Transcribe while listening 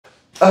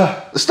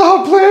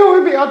Stop playing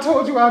with me. I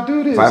told you I'd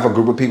do this. If I have a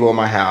group of people in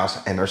my house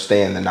and they're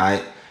staying the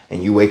night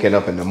and you waking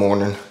up in the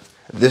morning,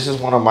 this is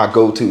one of my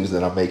go-tos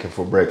that I'm making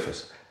for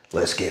breakfast.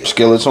 Let's get it.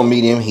 Skillet's on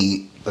medium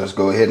heat. Let's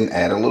go ahead and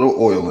add a little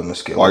oil in the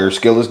skillet. While your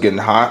skillet's getting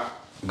hot,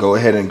 go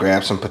ahead and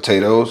grab some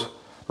potatoes,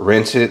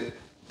 rinse it,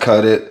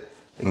 cut it,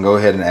 and go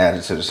ahead and add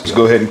it to the skillet. Let's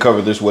go ahead and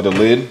cover this with a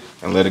lid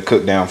and let it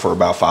cook down for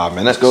about 5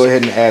 minutes. Let's go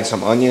ahead and add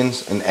some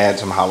onions and add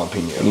some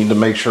jalapeño. You need to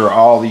make sure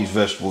all these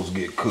vegetables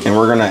get cooked. And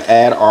we're gonna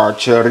add our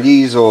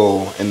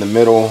chorizo in the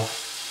middle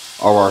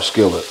of our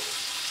skillet.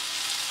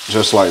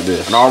 Just like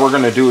this. And all we're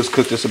gonna do is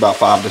cook this about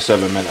 5 to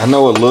 7 minutes. I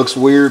know it looks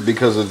weird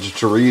because of the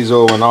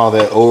chorizo and all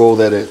that oil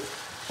that it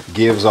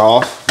gives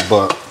off,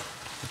 but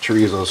the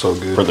chorizo is so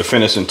good. For the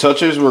finishing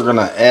touches, we're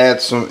gonna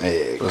add some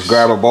eggs. Let's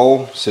grab a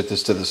bowl, set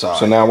this to the side.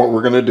 So now what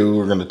we're gonna do,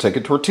 we're gonna take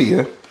a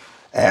tortilla,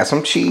 add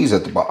some cheese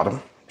at the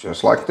bottom,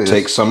 just like this.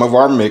 Take some of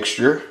our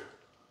mixture.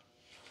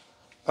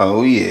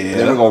 Oh yeah.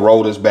 Then we're gonna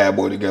roll this bad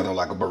boy together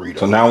like a burrito.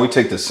 So now we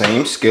take the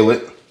same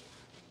skillet,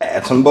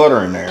 add some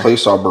butter in there,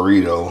 place our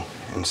burrito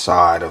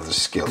inside of the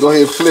skillet. Go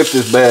ahead and flip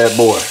this bad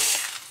boy.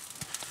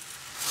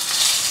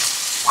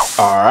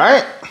 All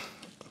right.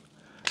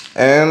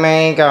 Oh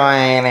my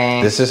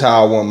God. This is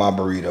how I want my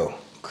burrito.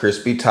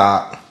 Crispy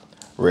top,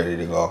 ready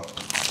to go.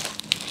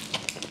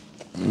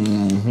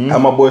 How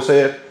my boy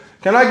said,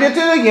 can I get to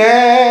the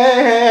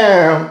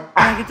yam?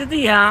 I get to the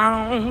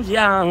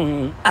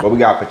yam. But we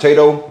got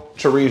potato,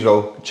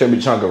 chorizo,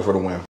 chimichanga for the win.